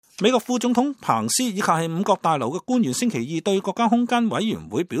美國副總統彭斯以及係五角大樓嘅官員星期二對國家空間委員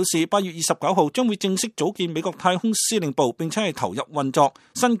會表示，8月29號將會正式組建美國太空司令部，並且係投入運作。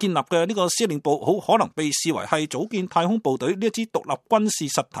新建立嘅呢個司令部好可能被視為係組建太空部隊呢一支獨立軍事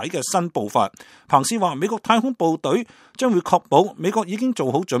實體嘅新步伐。彭斯話，美國太空部隊將會確保美國已經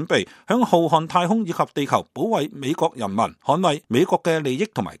做好準備，響浩瀚太空以及地球保衛美國人民，捍衛美國嘅利益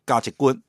同埋價值觀。